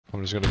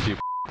I'm just gonna keep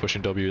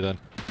pushing W then.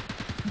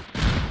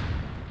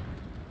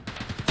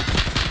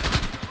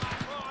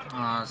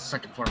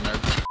 Second floor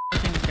meds.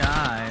 Fucking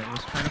guy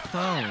was trying to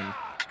phone.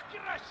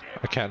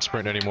 I can't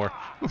sprint anymore.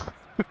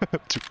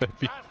 Too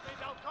heavy.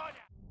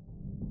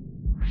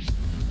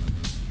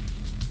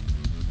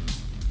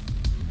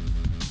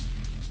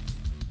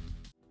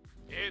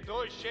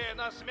 Идущие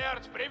на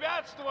смерть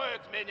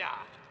приветствуют меня,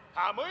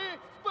 а мы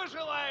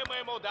пожелаем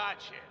им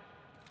удачи.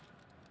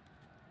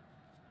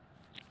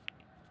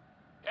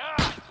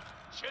 5,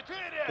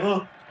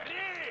 4,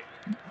 3,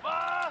 2,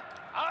 1.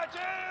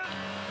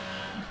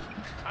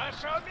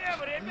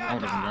 Ошумим,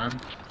 ребята!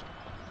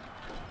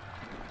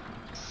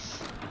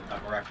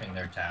 I'm wrecking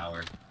their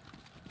tower.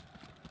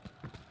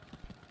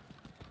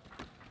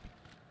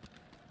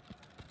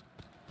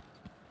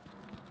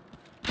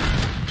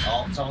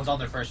 Oh, someone's on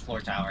their first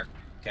floor tower.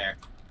 Okay.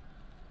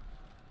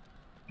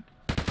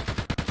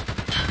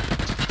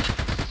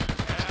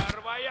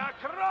 Первая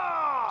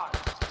кровь!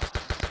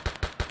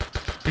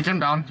 He came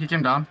down. He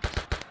came down.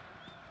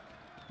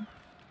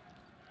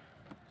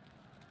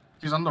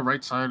 He's on the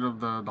right side of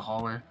the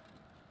hallway.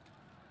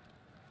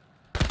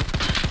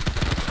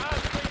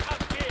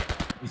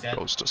 He's dead.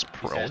 Ghost is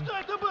prone.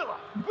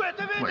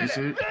 What is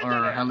it?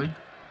 Or heli?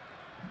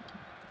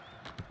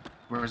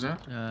 Where is it?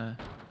 No,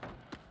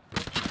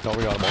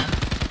 we got him all.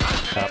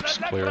 Caps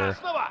clear.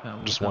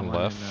 Just one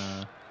left.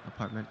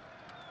 Apartment.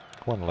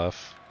 One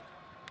left.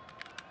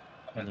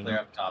 I'm gonna clear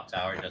up top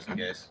tower just in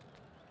case.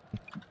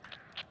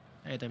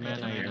 Hey there,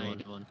 man. How you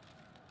doing?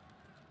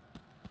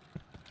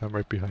 I'm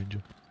right behind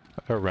you.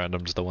 Our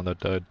random's the one that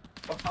died.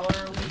 What color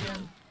are we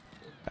in?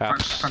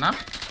 Apps. For now?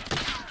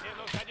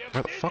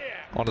 Where the fuck?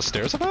 On the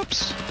stairs of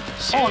apps?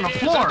 Oh, on the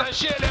floor!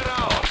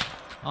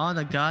 On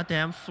the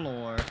goddamn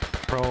floor.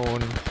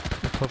 Prone.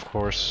 Of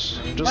course.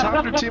 Just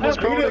half your team was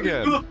prone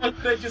again.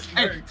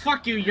 Hey,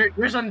 fuck you!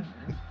 Yours on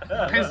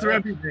pins through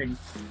everything.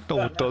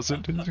 No, it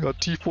doesn't. He's got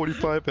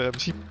T45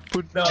 M's. He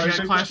put. No, He it's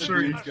got class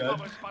 3.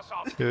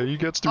 Yeah, he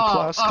gets to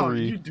class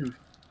 3. You do.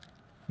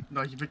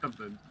 No, he picked up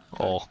the.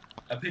 Oh.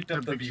 I picked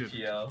up the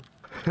VPO.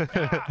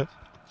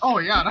 Oh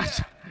yeah,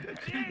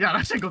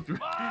 that should go through.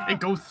 It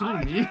goes through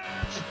me.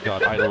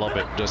 God, I love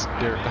it. Just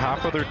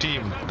half of their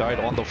team died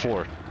on the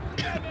floor.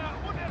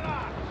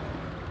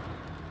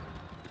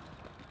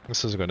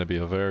 This is gonna be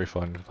a very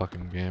fun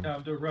fucking game.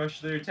 Time to rush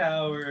their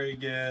tower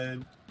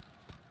again.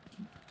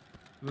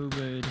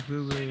 Rude.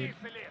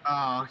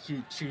 Oh,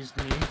 he cheesed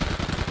me.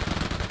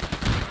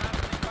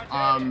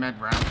 Med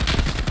round.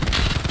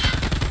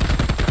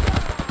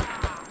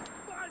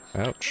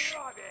 Ouch.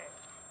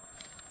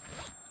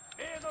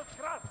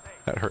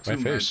 That hurt my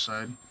face.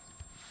 Side.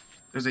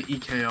 There's an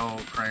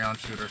EKO crayon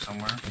shooter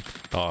somewhere.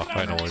 Oh,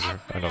 I know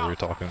where you're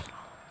talking.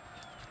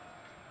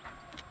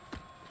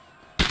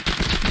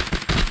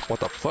 What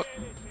the fuck?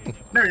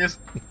 There he is.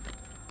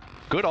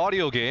 Good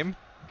audio game.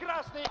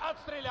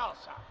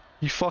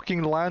 He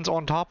fucking lands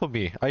on top of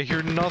me. I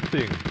hear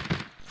nothing.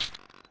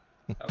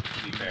 That would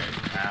be very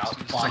ow.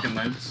 Second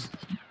meds.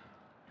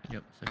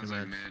 Yep, second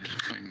meds.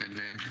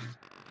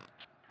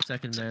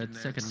 Second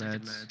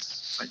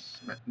meds.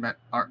 Like,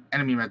 our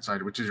enemy med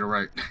side, which is your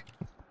right.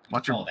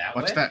 Watch your. Oh, that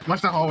watch way? that.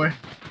 Watch that hallway.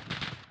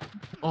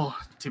 Oh,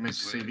 teammates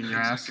saving your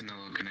ass.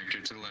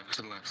 Connector to the left,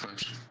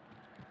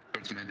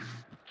 towards mid.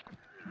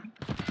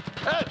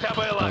 Это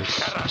было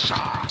хорошо,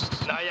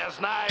 но я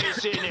знаю,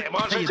 синий,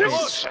 можете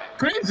лучше.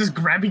 Crane's just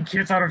grabbing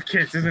kits out of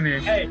kits, isn't he?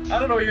 Hey, I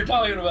don't know what you're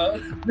talking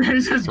about.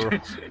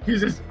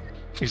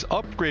 he's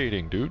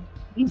upgrading, dude.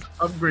 He's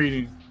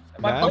upgrading.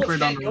 My Man. bullets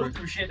can't go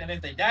through shit, and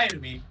if they die to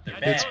me, they're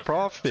bad. It's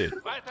profit.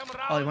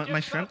 Oh, you want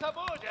my shrimp?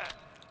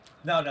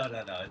 No,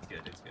 it's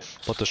good, it's good.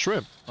 But the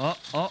shrimp. Oh,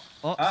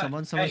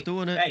 someone's hey,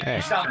 doing it.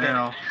 Hey, stop You it.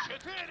 know.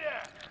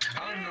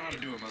 I don't know how to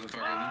do it,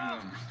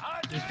 motherfucker.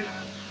 Leave me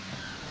alone.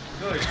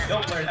 Good,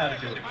 don't learn how to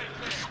do it.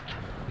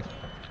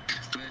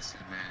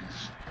 Listen, man.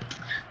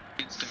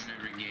 It's done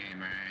every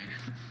game,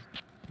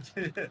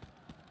 alright?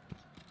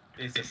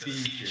 It's a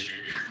feature.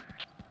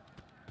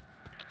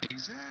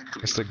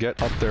 Exactly. It's the get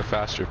up there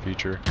faster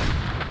feature.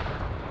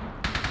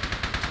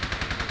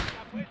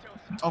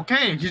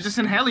 Okay, he's just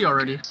in heli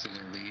already. At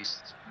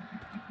least.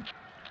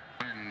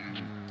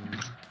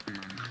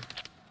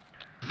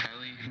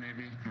 Heli,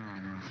 maybe? I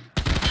don't know.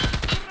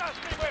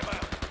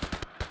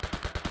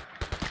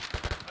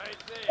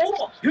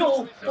 Oh,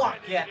 yo, fuck,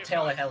 yeah,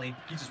 tail of heli.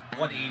 He just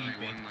 180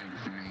 me. One like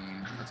for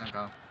me. Let's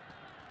go.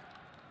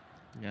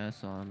 Yeah, I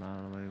saw him. I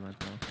don't know where he went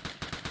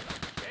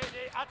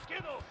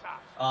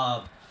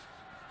though.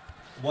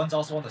 One's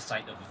also on the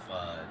site of,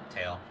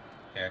 tail.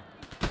 Here.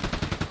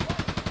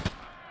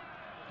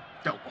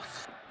 Yo,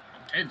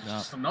 okay, there's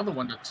just another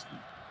one that's.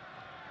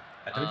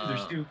 I told you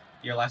there's 2.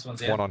 Your last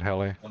one's in. One on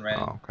heli. One ran.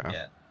 Oh, okay.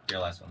 Yeah,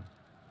 your last one.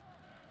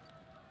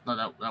 No,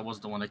 that was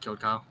the one that killed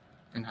Kyle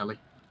in heli.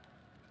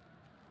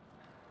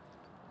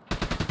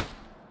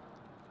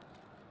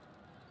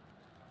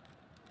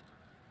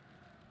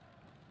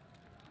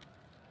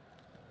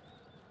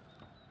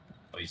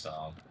 Oh, you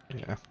saw him.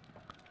 Yeah.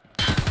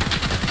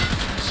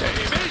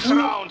 Заебись! Весь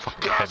раунд.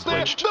 Fucking Красные,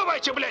 head glitched.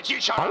 давайте, блядь,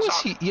 еще How is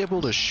разок. he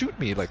able to shoot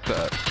me like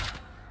that?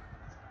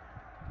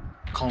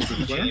 Calls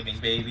it player. Jamming,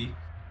 baby.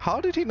 How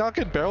did he not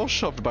get barrel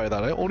shoved by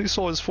that? I only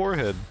saw his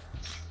forehead.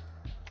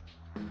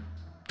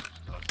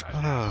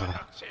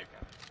 Ah.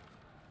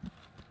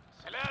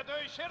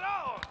 Следующий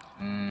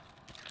раунд.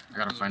 I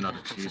gotta find out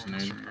a cheese name.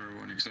 From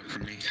everyone except for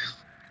me.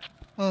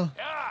 Oh.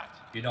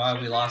 You know how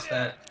we lost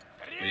that?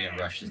 We didn't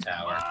rush the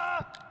tower.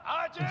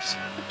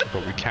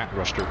 But we can't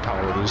rush their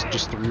tower. There's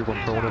just 3 of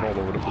them prone all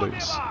over the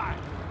place.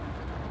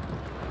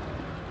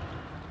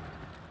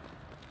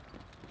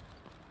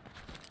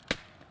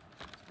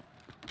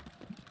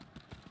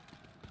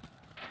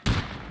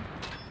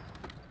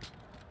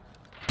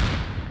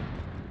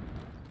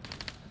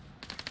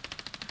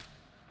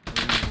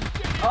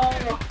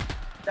 Oh!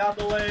 Down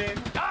the lane!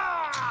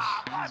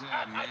 He's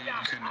a main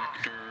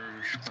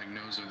connector, like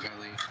nose of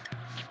Ellie.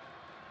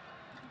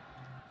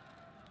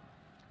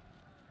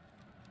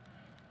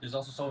 There's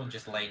also someone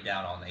just laying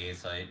down on the A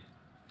site.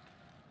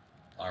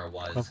 Or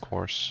was. Of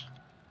course.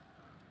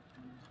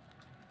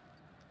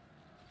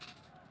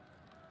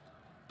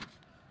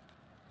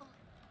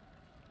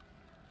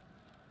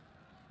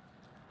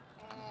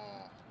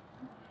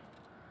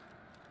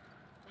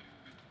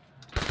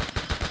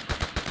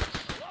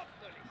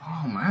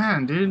 Oh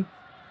man, dude.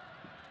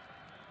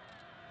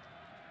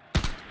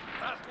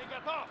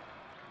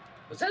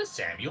 Was that a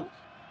Samuel?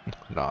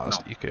 Nah, that's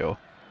No. EKO.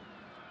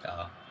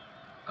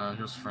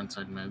 He was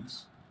frontside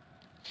meds.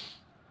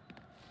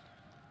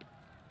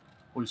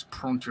 Oh, he's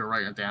prone to your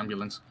right at the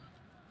ambulance.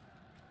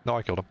 No,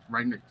 I killed him.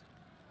 Right next.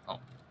 Oh.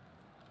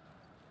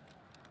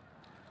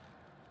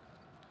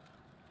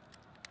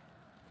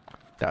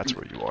 That's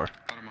where you are.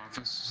 Bottom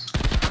office.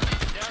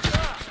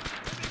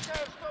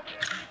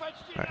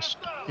 Nice.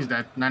 He's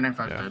dead.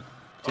 995 Yeah. dead.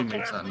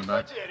 Teammates out in the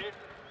back.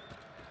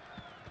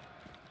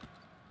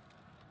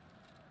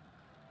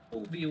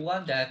 Oh, you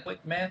won that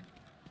quick, man.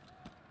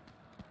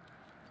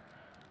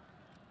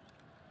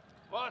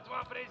 Вот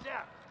вам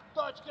презент.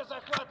 Точка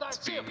захвата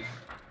активна.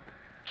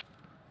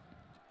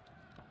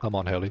 I'm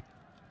on heli.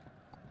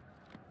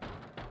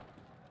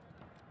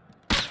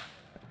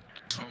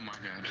 Oh my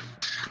god.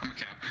 I'm a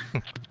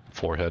cap.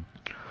 Forehead.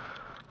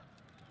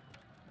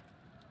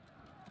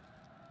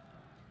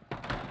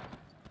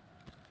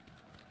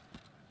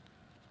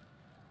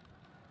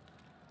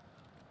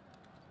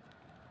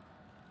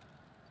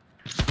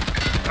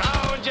 В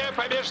раунде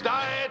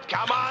побеждает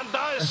команда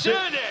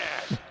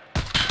Yewnited.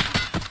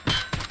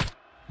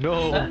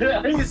 No!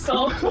 You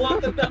saw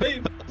what the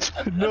knife!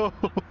 No!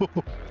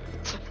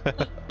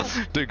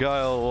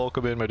 Degail,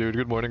 welcome in, my dude.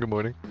 Good morning, good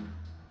morning.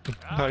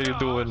 How you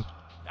doing?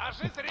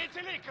 Даже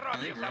зрители I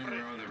кровью think running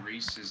забрызгали. around the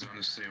race is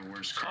honestly a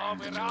worse crime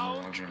Новый than the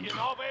wall раунд jump. и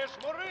новые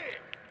шнуры.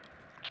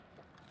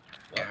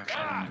 Yeah, Пять,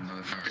 fucking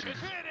motherfucker.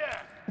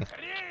 4,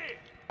 3,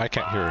 I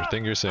can't hear a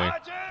thing you're saying.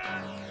 1.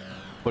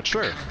 But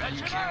sure. You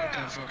can't put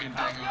that fucking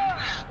thing on,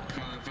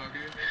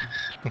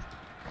 motherfucker.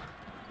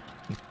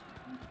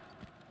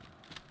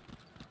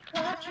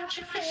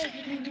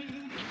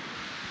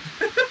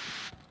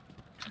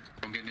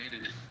 Don't get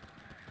naded.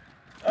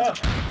 Oh,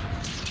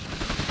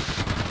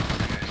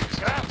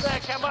 Красная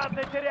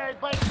команда теряет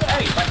бойца.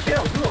 hey, my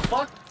kill! Who the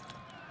fuck?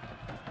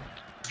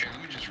 Okay,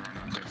 let me just run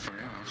out there for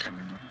you. I'll come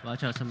in.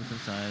 Watch out, someone's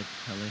inside.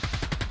 Heli.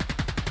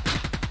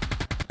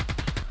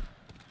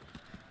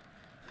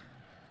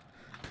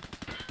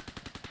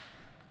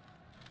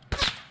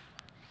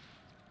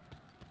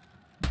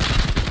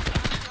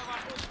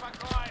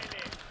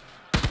 Успокоили.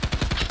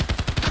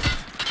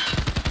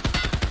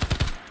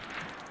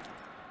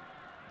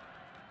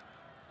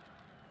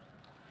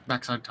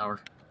 Backside tower.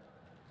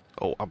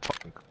 Oh, I'm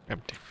fucking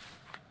empty.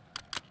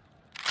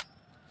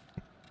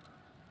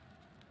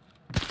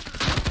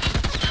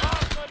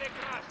 Хлопнули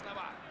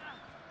красного.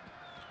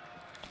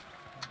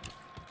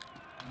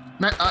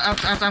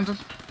 After.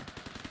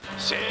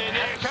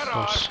 Синий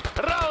хорош.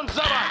 Раунд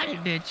за вами.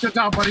 Bitch. Good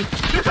job, buddy.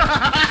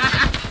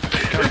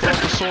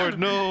 The sword,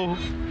 no!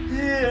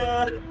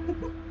 Yeah!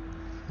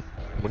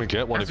 I'm gonna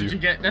get one That's of what you.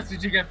 you get. That's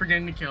what you get for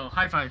getting the kill.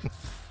 High five.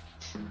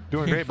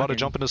 Doing great, about to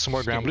jump into some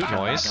more ground loot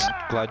noise.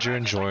 Glad you're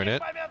enjoying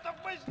it. Моментов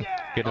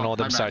быстрее. Getting all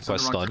them My bad, side said by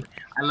the wrong stun.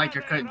 thing. I like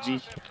your cut, G. I'm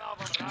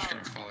just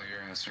gonna follow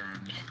your ass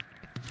around.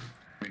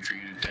 Wait for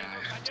you to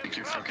die. Take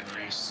your fucking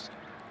race.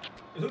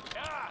 5, 4.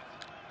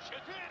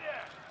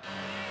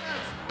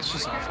 Let's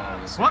just all follow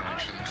this What? one,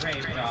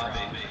 actually. Great job,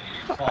 baby.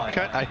 I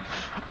can't,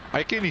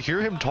 I can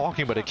hear him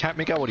talking, but I can't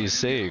make out what he's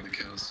saying. All the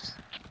kills.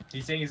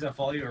 He's saying he's gonna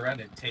follow you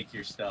around and take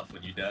your stuff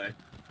when you die.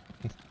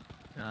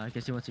 I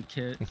guess he wants a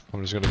kit.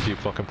 I'm just gonna keep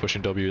fucking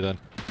pushing W then.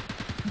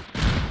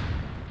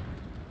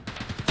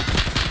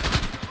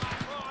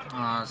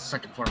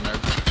 Second floor meds.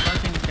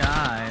 Fucking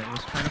guy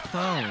was trying to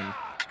phone.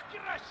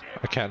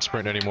 I can't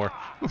sprint anymore.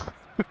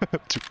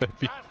 Too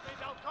heavy.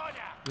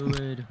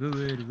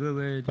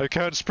 Ruined. I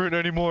can't sprint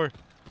anymore.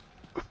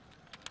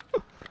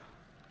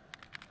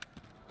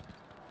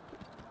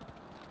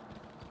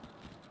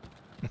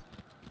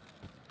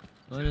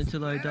 Run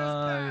until I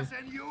die.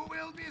 And you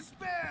will be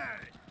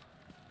spared.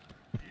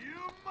 You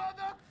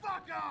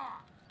motherfucker.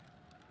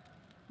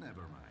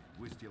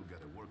 still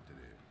got work to do.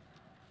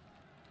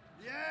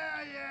 Yeah.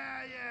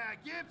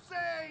 Keep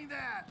saying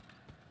that.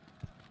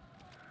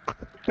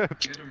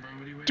 Get him, bro.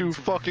 What are you waiting Too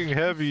for? fucking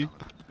heavy. Son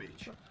of a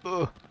bitch.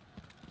 Ugh.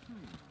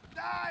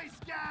 Nice,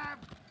 Cam.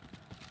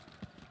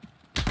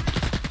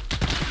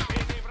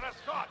 Синий в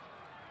расход.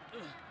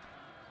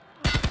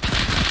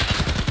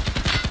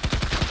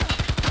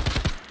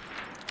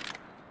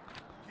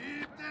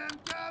 Keep them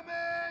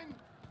coming.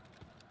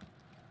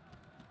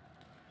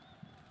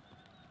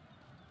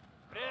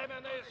 Время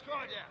на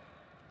исходе.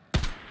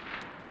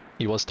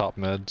 He was top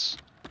meds.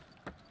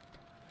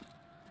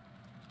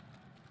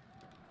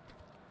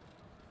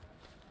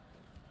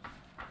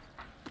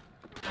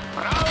 В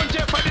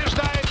раунде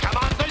побеждает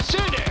команда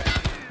синих.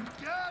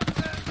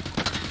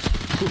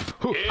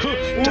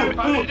 И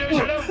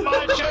победителем в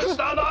матче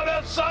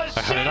становится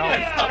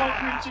синие.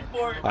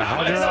 I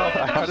had it out.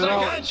 I had it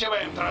out.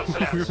 Заканчиваем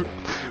трансляцию.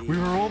 We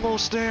were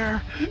almost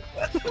there.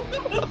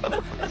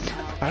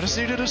 I just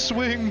needed a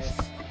swing.